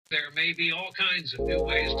There may be all kinds of new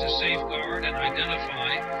ways to safeguard and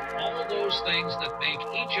identify all those things that make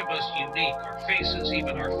each of us unique. Our faces,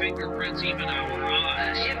 even our fingerprints, even our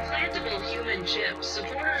eyes. Implantable human chips.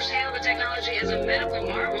 Supporters hail the technology as a medical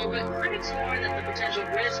marvel, but critics warn that the potential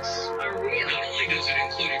risks are real. Not only does it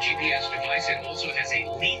include a GPS device, it also has a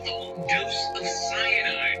lethal dose of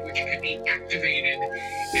cyanide, which can be activated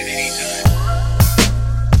at any time.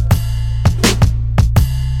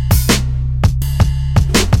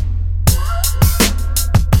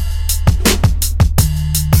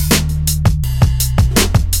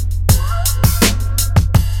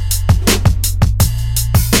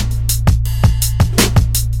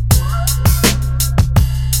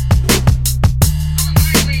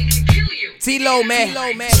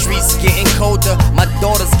 TL0w, man. Streets getting colder, my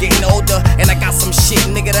daughter's getting older, and I got some shit,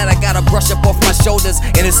 nigga, that I gotta brush up off my shoulders.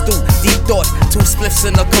 And it's through deep thought, 2 spliffs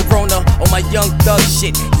in a Corona on my young thug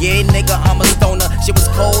shit. Yeah, nigga, I'm a stoner. Shit was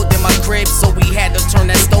cold in my crib, so we had to turn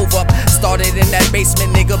that stove up. Started in that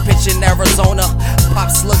basement, nigga, pitch in Arizona.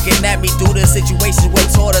 Pops looking at me through the situation what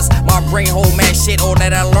taught us. My brain hold mad shit, all that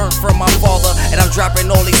I learned from my father. And I'm dropping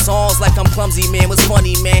all these songs like I'm clumsy, man. Was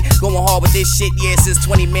funny, man. Going hard with this shit, yeah, since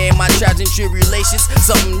 20, man. My trials and tribulations,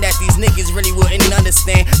 something that these niggas really wouldn't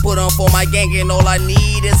understand. Put on for my gang, and all I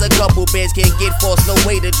need is a couple bands. Can't get forced, no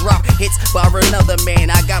way to drop hits by another man.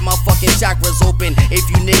 I got my fucking chakras open. If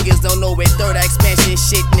you niggas don't know it, third expansion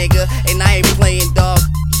shit, nigga. And I ain't playing, dog.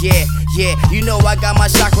 Yeah, you know I got my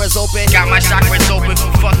chakras open. Got my chakras open for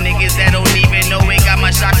fuck niggas that don't even know it. Got my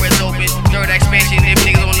chakras open. Third expansion, if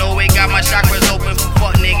niggas don't know it. Got my chakras open for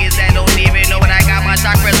fuck niggas that don't even know it. I got my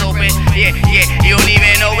chakras open. Yeah, you don't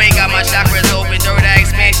even know it. Got my chakras open. Third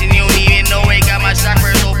expansion, you don't even know it. Got my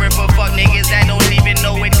chakras open for fuck niggas that don't even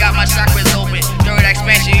know it. Got my chakras open. Third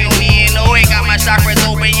expansion, you don't even know it. Got my chakras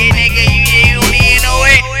open. Yeah, nigga, you don't even know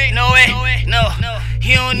it. Know it? No.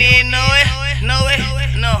 You don't even know it. Know it?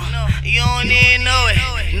 No. You don't even know it.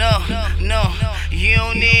 No. You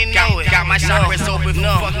don't even know it. Got my chakras open for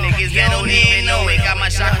fuck niggas that don't even know it. Got my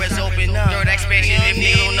chakras open. Third expansion, if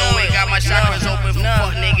niggas don't know it. Got my chakras open for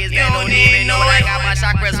fuck niggas that don't even know it. I got my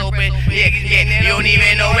chakras open. Yeah. You don't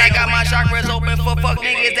even know it. I got my chakras open for fuck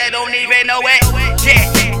niggas that don't even know it. Yeah.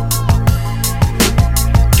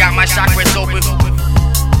 Got my chakras open.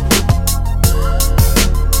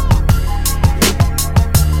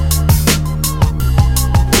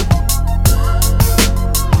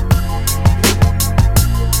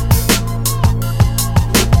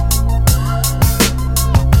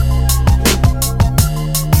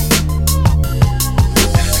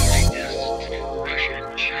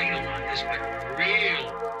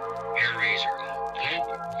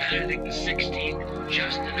 Benedict XVI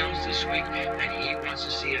just announced this week that he wants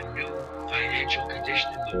to see a new financial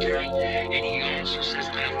condition in the world, and he also says,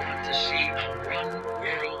 I want to see a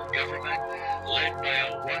one-world government led by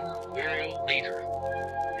a one-world leader.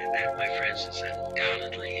 And that, my friends, is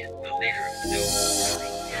undoubtedly the leader of the new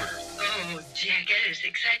world order. Oh, Jack, that is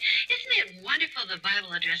exciting. Isn't it wonderful the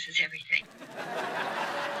Bible addresses everything?